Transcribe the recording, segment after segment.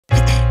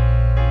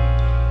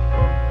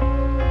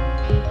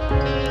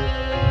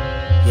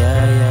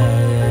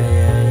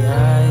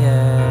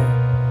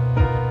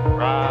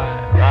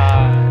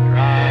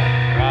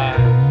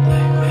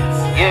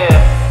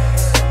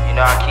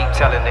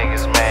telling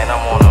niggas, man, I'm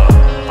on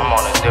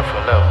a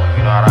different level.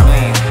 You know what I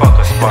mean? Fuck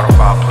a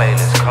Spotify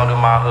playlist. Come to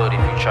my hood if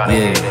you tryna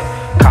hear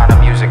the kind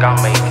of music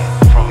I'm making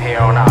from here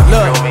on out.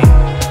 You feel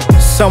me?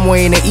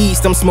 Somewhere in the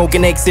east, I'm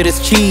smoking Exodus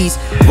cheese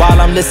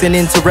while I'm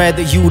listening to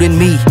Rather You Than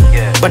Me.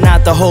 But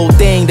not the whole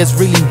thing, there's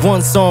really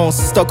one song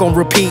stuck on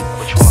repeat.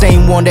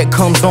 Same one that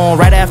comes on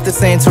right after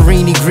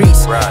Santorini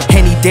Greece.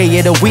 Any day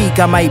of the week,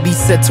 I might be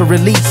set to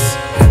release.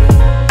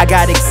 I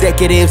got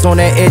executives on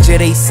the edge of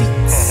their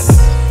seats.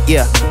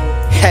 Yeah,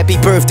 happy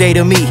birthday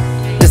to me.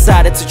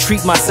 Decided to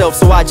treat myself,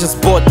 so I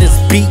just bought this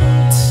beat.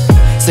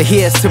 So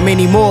here's to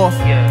many more.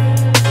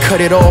 Cut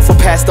it off or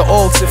pass the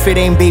aux if it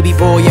ain't Baby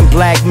Boy and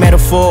Black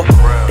Metaphor.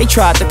 They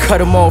tried to cut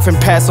him off and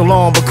pass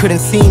along, but couldn't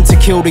seem to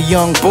kill the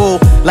young bull.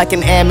 Like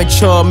an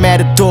amateur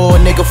matador,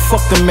 nigga,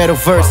 fuck the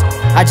metaverse.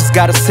 I just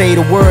gotta say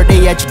the word,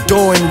 they at your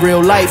door in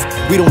real life.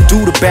 We don't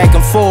do the back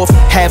and forth,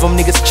 have them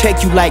niggas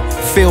check you like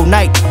Phil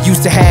Knight.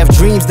 Used to have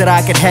dreams that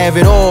I could have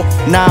it all.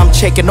 Now I'm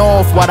checking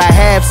off what I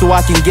have so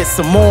I can get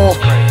some more.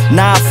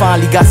 Now I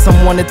finally got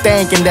someone to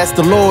thank, and that's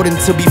the Lord. And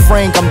to be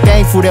frank, I'm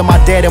thankful that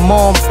my dad and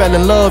mom fell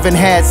in love and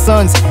had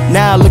sons.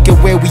 Now look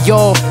at where we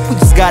are, we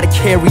just gotta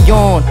carry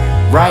on,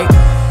 right?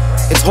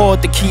 It's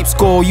hard to keep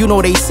score, you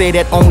know they say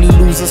that only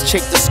losers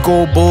check the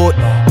scoreboard.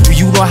 Do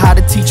you know how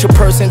to teach a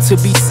person to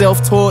be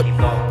self-taught?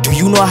 Do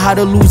you know how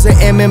to lose an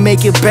M and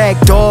make it back,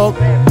 dog?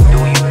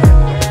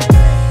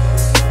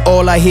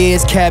 All I hear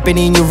is capping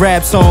in your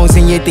rap songs,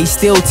 and yet they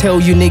still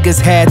tell you niggas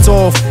hats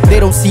off. They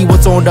don't see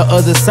what's on the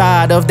other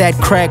side of that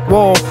crack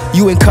wall.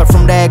 You ain't cut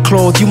from that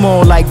cloth, you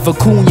more like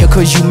Vicuña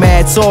cause you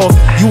mad soft.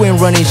 You ain't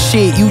running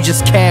shit, you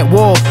just can't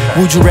walk.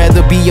 Would you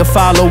rather be a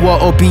follower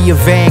or be a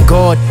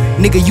vanguard?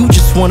 Nigga, you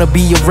just wanna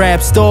be a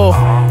rap star.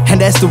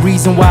 And that's the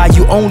reason why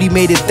you only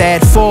made it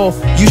that far.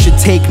 You should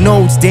take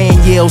notes,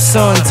 Danielle's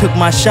son took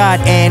my shot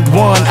and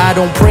won. I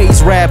don't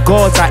praise rap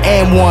gods, I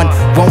am one.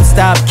 Won't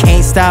stop,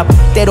 can't stop,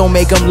 they don't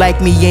make them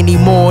like me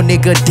anymore,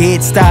 nigga,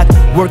 dead stock.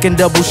 Working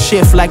double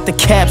shift like the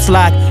caps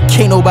lock.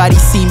 Can't nobody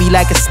see me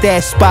like a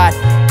stash spot.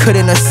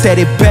 Couldn't have said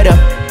it better.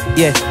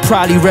 Yeah,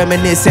 probably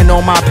reminiscing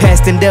on my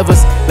past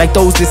endeavors, like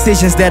those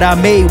decisions that I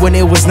made when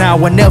it was now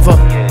or never.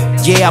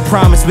 Yeah, I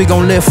promise we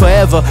gon' live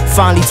forever.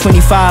 Finally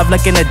 25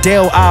 like an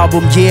Adele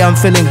album. Yeah, I'm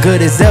feeling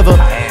good as ever.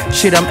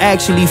 Shit, I'm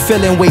actually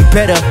feeling way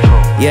better.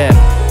 Yeah,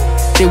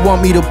 they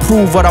want me to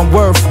prove what I'm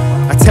worth.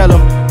 I tell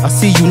them, I'll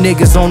see you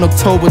niggas on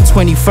October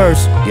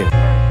 21st. Yeah.